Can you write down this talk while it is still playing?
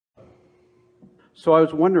So I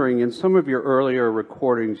was wondering, in some of your earlier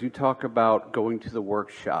recordings, you talk about going to the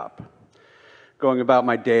workshop, going about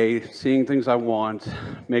my day, seeing things I want,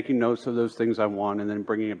 making notes of those things I want, and then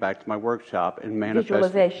bringing it back to my workshop and manifesting.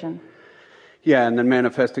 Visualization. Yeah, and then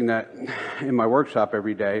manifesting that in my workshop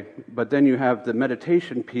every day. But then you have the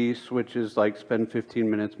meditation piece, which is like spend 15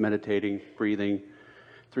 minutes meditating, breathing,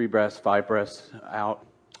 3 breaths, 5 breaths out.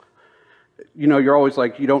 You know, you're always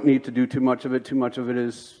like, you don't need to do too much of it. Too much of it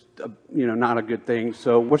is, not a good thing.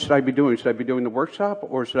 So what should I be doing? Should I be doing the workshop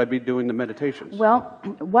or should I be doing the meditations? Well,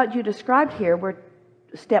 what you described here were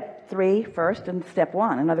step 3 first and step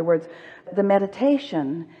 1. In other words, the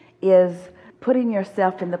meditation is putting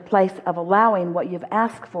yourself in the place of allowing what you've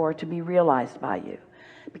asked for to be realized by you.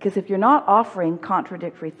 Because if you're not offering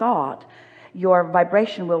contradictory thought, your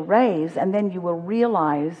vibration will raise, and then you will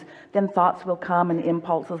realize, then thoughts will come and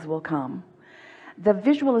impulses will come. The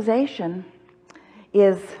visualization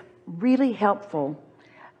is really helpful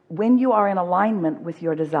when you are in alignment with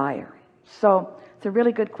your desire. So it's a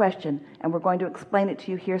really good question, and we're going to explain it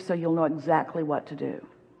to you here so you'll know exactly what to do.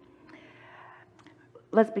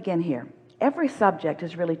 Let's begin here. Every subject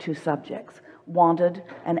is really 2 subjects: wanted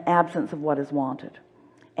and absence of what is wanted.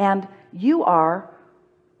 And you are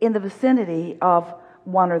in the vicinity of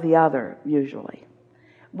one or the other usually.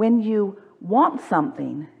 When you want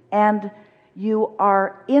something and you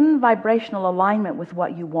are in vibrational alignment with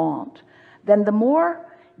what you want, then the more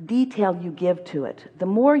detail you give to it, the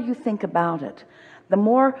more you think about it, the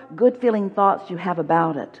more good feeling thoughts you have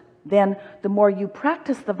about it, then the more you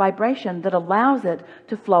practice the vibration that allows it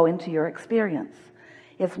to flow into your experience.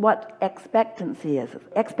 It's what expectancy is.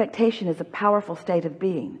 Expectation is a powerful state of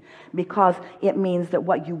being because it means that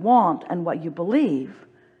what you want and what you believe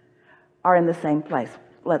are in the same place.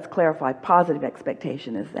 Let's clarify. Positive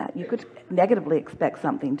expectation is that. You could negatively expect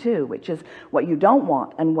something too, which is what you don't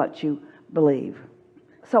want and what you believe.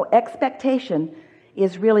 So expectation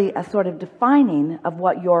is really a sort of defining of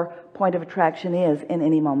what your point of attraction is in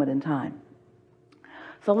any moment in time.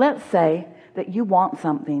 So let's say that you want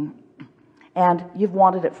something and you've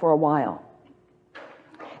wanted it for a while,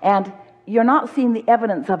 and you're not seeing the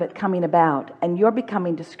evidence of it coming about, and you're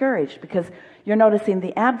becoming discouraged because you're noticing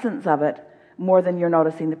the absence of it more than you're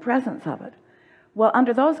noticing the presence of it. Well,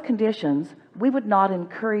 under those conditions, we would not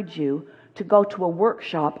encourage you to go to a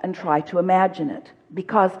workshop and try to imagine it,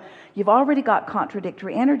 because you've already got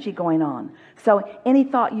contradictory energy going on. So any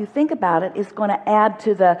thought you think about it is going to add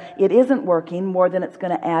to the it isn't working more than it's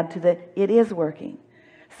going to add to the it is working.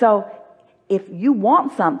 So if you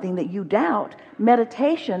want something that you doubt,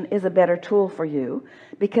 meditation is a better tool for you,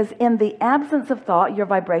 because in the absence of thought, your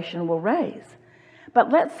vibration will raise. But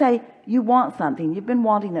let's say you want something, you've been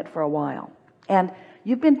wanting it for a while, and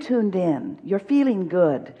you've been tuned in, you're feeling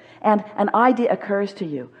good, and an idea occurs to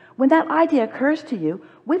you. When that idea occurs to you,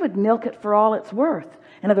 we would milk it for all it's worth.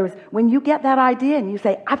 In other words, when you get that idea and you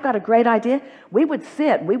say, I've got a great idea, we would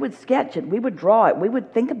sit, we would sketch it, we would draw it, we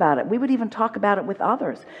would think about it, we would even talk about it with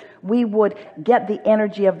others. We would get the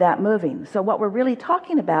energy of that moving. So what we're really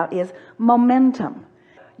talking about is momentum.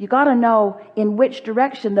 You got to know in which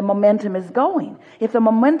direction the momentum is going. If the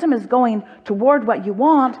momentum is going toward what you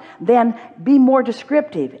want, then be more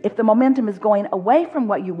descriptive. If the momentum is going away from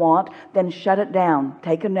what you want, then shut it down,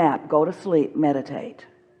 take a nap, go to sleep, meditate.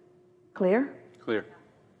 Clear? Clear.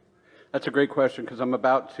 That's a great question, because I'm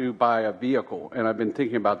about to buy a vehicle, and I've been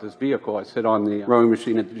thinking about this vehicle. I sit on the rowing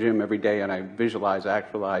machine at the gym every day, and I visualize,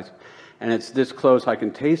 actualize, and it's this close I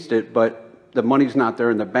can taste it, but the money's not there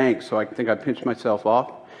in the bank, so I think I pinched myself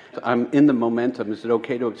off. I'm in the momentum. Is it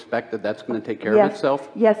okay to expect that that's going to take care of itself?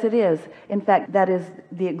 Yes, it is. In fact, that is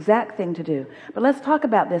the exact thing to do. But let's talk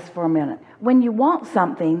about this for a minute. When you want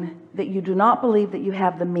something that you do not believe that you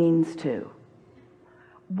have the means to,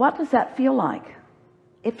 what does that feel like?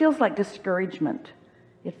 It feels like discouragement.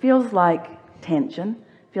 It feels like tension.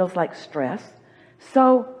 It feels like stress.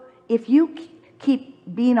 So if you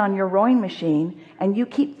keep being on your rowing machine and you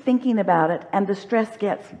keep thinking about it and the stress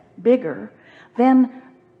gets bigger, then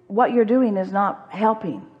what you're doing is not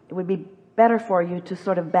helping. It would be better for you to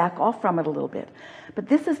sort of back off from it a little bit. But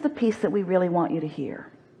this is the piece that we really want you to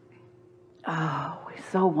hear. Oh, we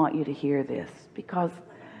so want you to hear this, because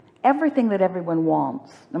everything that everyone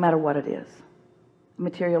wants, no matter what it is, a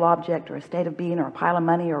material object or a state of being or a pile of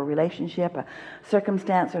money or a relationship, a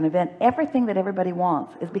circumstance or an event, everything that everybody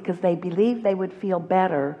wants is because they believe they would feel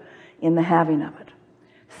better in the having of it.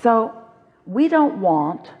 So we don't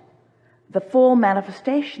want the full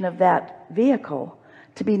manifestation of that vehicle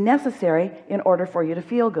to be necessary in order for you to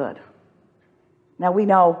feel good. Now we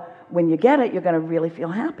know when you get it, you're going to really feel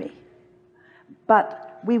happy.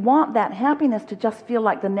 But We want that happiness to just feel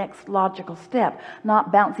like the next logical step,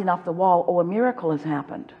 not bouncing off the wall, oh, a miracle has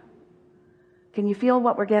happened. Can you feel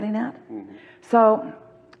what we're getting at? Mm-hmm. So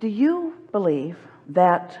do you believe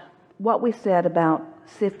that what we said about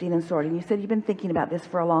sifting and sorting, you said you've been thinking about this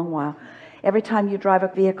for a long while. Every time you drive a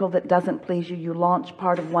vehicle that doesn't please you, you launch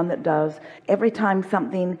part of one that does. Every time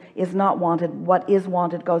something is not wanted, what is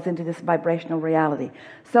wanted goes into this vibrational reality.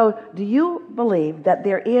 So do you believe that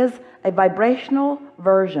there is a vibrational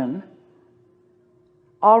version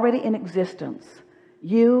already in existence,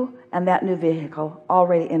 you and that new vehicle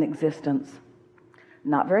already in existence?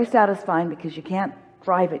 Not very satisfying because you can't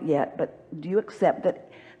drive it yet, but do you accept that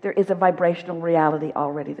there is a vibrational reality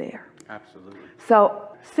already there? Absolutely. So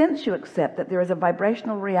since you accept that there is a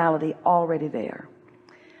vibrational reality already there,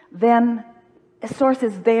 then a source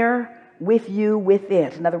is there with you, with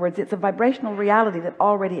it. In other words, it's a vibrational reality that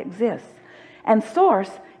already exists. And source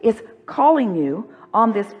is calling you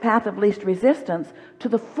on this path of least resistance to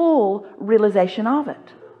the full realization of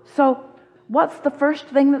it. So what's the first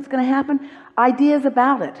thing that's going to happen? Ideas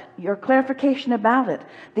about it, your clarification about it,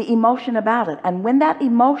 the emotion about it. And when that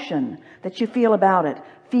emotion that you feel about it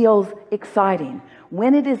feels exciting,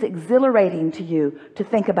 when it is exhilarating to you to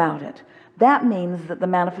think about it, that means that the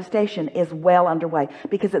manifestation is well underway,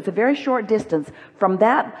 because it's a very short distance from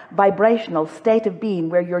that vibrational state of being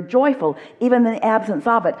where you're joyful, even in the absence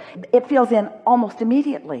of it. It feels in almost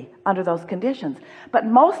immediately under those conditions. But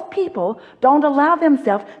most people don't allow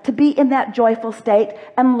themselves to be in that joyful state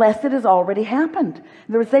unless it has already happened.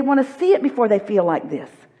 In other words, they want to see it before they feel like this.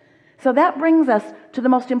 So that brings us to the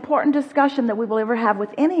most important discussion that we will ever have with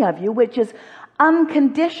any of you, which is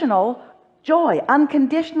unconditional joy,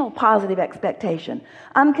 unconditional positive expectation,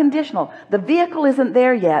 unconditional. The vehicle isn't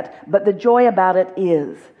there yet, but the joy about it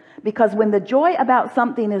is. Because when the joy about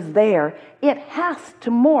something is there, it has to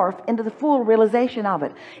morph into the full realization of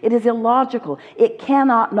it. It is illogical. It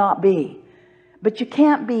cannot not be. But you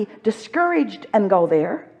can't be discouraged and go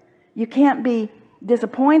there. You can't be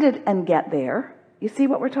disappointed and get there. You see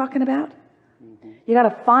what we're talking about? Mm-hmm. You got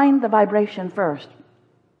to find the vibration first.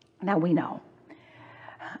 Now we know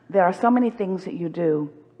there are so many things that you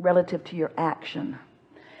do relative to your action.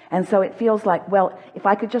 And so it feels like, well, if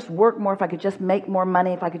I could just work more, if I could just make more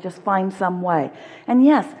money, if I could just find some way. And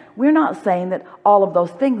yes, we're not saying that all of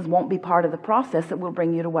those things won't be part of the process that will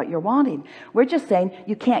bring you to what you're wanting. We're just saying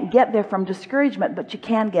you can't get there from discouragement, but you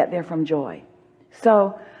can get there from joy.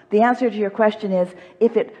 So the answer to your question is,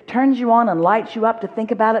 if it turns you on and lights you up to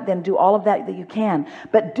think about it, then do all of that you can.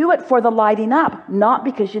 But do it for the lighting up, not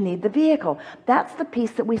because you need the vehicle. That's the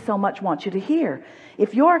piece that we so much want you to hear.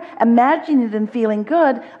 If you're imagining it and feeling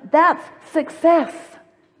good, that's success.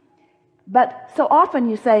 But so often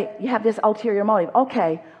you say, you have this ulterior motive.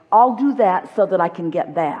 Okay, I'll do that so that I can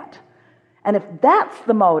get that. And if that's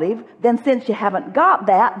the motive, then since you haven't got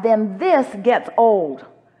that, then this gets old.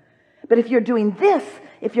 But if you're doing this,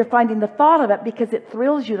 if you're finding the thought of it because it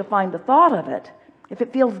thrills you to find the thought of it, if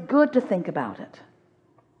it feels good to think about it.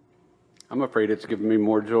 I'm afraid it's giving me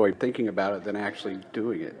more joy thinking about it than actually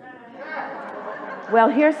doing it. Well,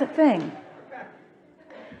 here's the thing.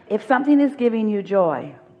 If something is giving you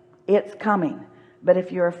joy, it's coming. But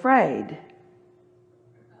if you're afraid,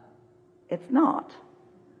 it's not.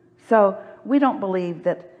 So we don't believe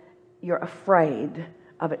that you're afraid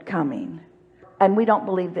of it coming. And we don't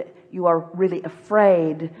believe that you are really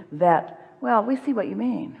afraid that, well, we see what you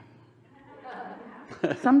mean.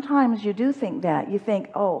 Sometimes you do think that. You think,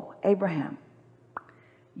 oh, Abraham,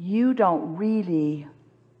 you don't really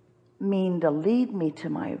mean to lead me to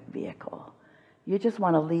my vehicle. You just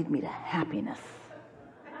want to lead me to happiness.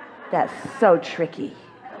 That's so tricky.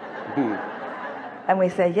 And we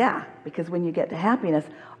say, yeah, because when you get to happiness,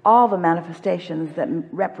 all the manifestations that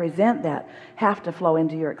represent that have to flow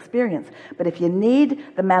into your experience. But if you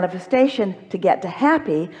need the manifestation to get to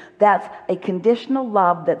happy, that's a conditional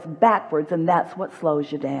love that's backwards, and that's what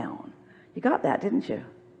slows you down. You got that, didn't you?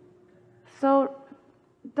 So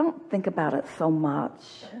don't think about it so much.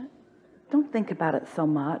 Don't think about it so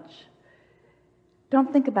much.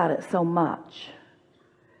 Don't think about it so much.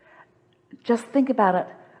 Just think about it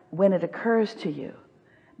when it occurs to you.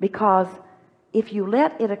 Because if you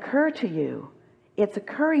let it occur to you, it's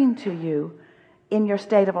occurring to you in your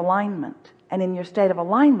state of alignment. And in your state of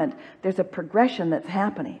alignment, there's a progression that's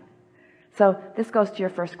happening. So this goes to your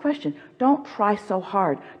first question. Don't try so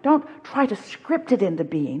hard. Don't try to script it into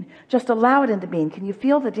being. Just allow it into being. Can you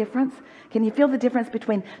feel the difference? Can you feel the difference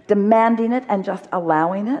between demanding it and just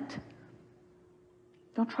allowing it?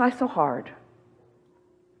 Don't try so hard.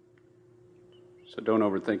 So don't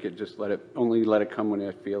overthink it. Just only let it come when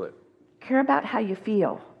I feel it. Care about how you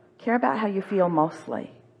feel. Care about how you feel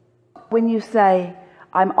mostly. when you say,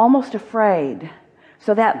 I'm almost afraid,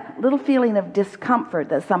 so that little feeling of discomfort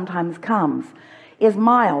that sometimes comes is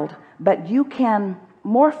mild, but you can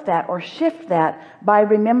morph that or shift that by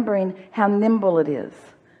remembering how nimble it is,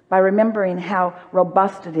 by remembering how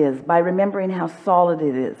robust it is, by remembering how solid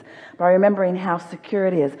it is, by remembering how secure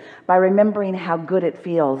it is, by remembering how good it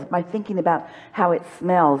feels, by thinking about how it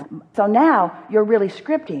smells. So now you're really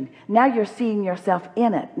scripting. Now you're seeing yourself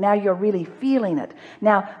in it. Now you're really feeling it.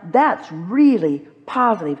 Now that's really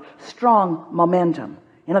positive, strong momentum.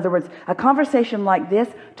 In other words, a conversation like this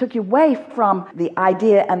took you away from the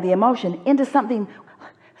idea and the emotion into something.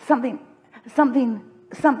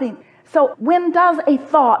 So when does a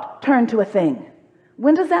thought turn to a thing?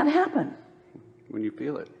 When does that happen? When you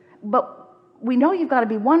feel it. But we know you've got to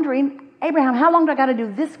be wondering, Abraham, how long do I got to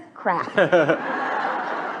do this crap?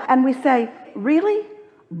 And we say, really?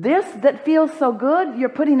 This that feels so good, you're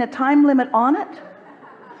putting a time limit on it?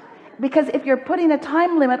 Because if you're putting a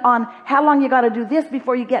time limit on how long you got to do this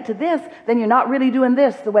before you get to this, then you're not really doing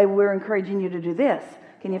this the way we're encouraging you to do this.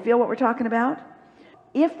 Can you feel what we're talking about?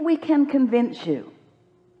 If we can convince you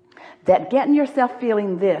that getting yourself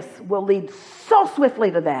feeling this will lead so swiftly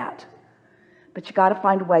to that, but you got to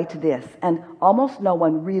find a way to this, and almost no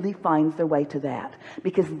one really finds their way to that,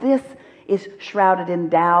 because this is shrouded in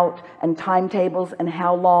doubt and timetables and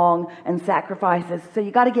how long and sacrifices. So you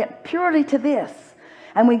got to get purely to this,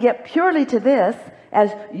 and we get purely to this,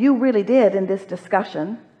 as you really did in this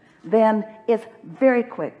discussion, then it's very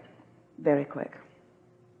quick, very quick.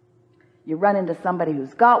 You run into somebody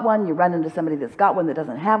who's got one. You run into somebody that's got one that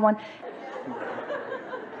doesn't have one.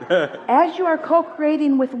 As you are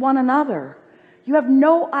co-creating with one another, you have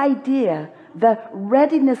no idea the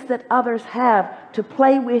readiness that others have to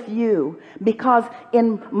play with you, because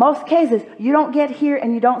in most cases you don't get here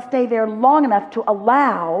and you don't stay there long enough to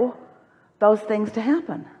allow those things to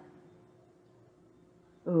happen.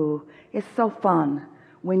 Ooh, it's so fun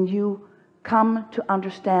when you come to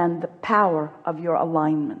understand the power of your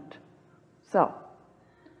alignment. So,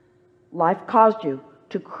 life caused you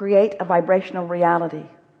to create a vibrational reality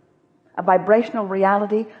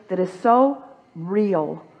that is so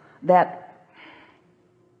real that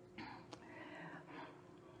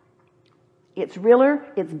it's realer,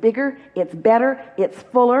 it's bigger, it's better, it's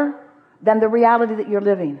fuller than the reality that you're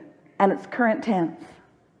living, and it's current tense.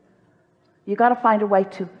 You got to find a way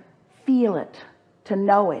to feel it, to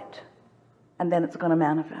know it, and then it's going to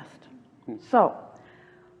manifest. So,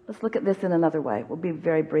 let's look at this in another way. We'll be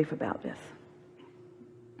very brief about this.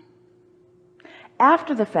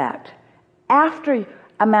 After the fact, after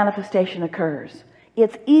a manifestation occurs,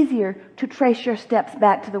 it's easier to trace your steps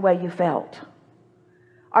back to the way you felt.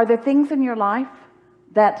 Are there things in your life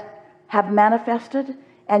that have manifested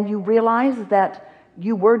and you realize that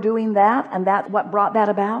you were doing that and that's what brought that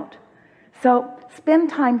about? So spend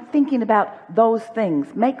time thinking about those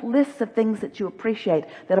things. Make lists of things that you appreciate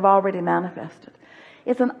that have already manifested.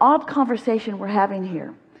 It's an odd conversation we're having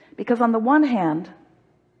here, because on the one hand,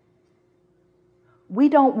 we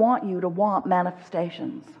don't want you to want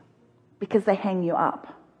manifestations because they hang you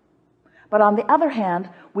up. But on the other hand,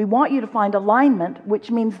 we want you to find alignment, which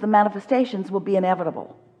means the manifestations will be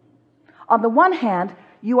inevitable. On the one hand,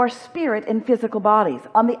 you are spirit in physical bodies.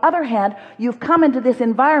 On the other hand, you've come into this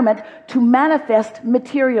environment to manifest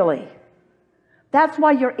materially. That's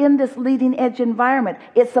why you're in this leading edge environment.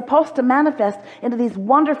 It's supposed to manifest into these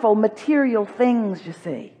wonderful material things, you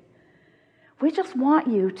see. We just want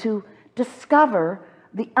you to discover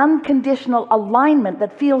the unconditional alignment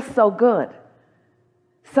that feels so good.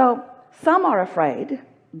 So some are afraid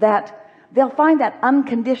that they'll find that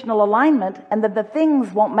unconditional alignment and that the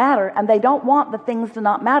things won't matter, and they don't want the things to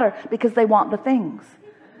not matter because they want the things.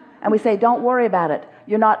 And we say, don't worry about it.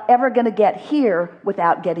 You're not ever going to get here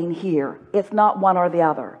without getting here. It's not one or the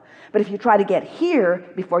other. But if you try to get here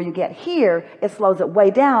before you get here, it slows it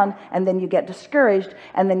way down, and then you get discouraged,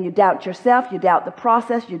 and then you doubt yourself, you doubt the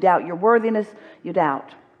process, you doubt your worthiness, you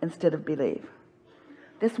doubt instead of believe.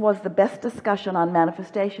 This was the best discussion on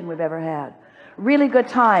manifestation we've ever had. Really good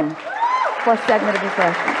time for a segment of the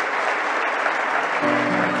session.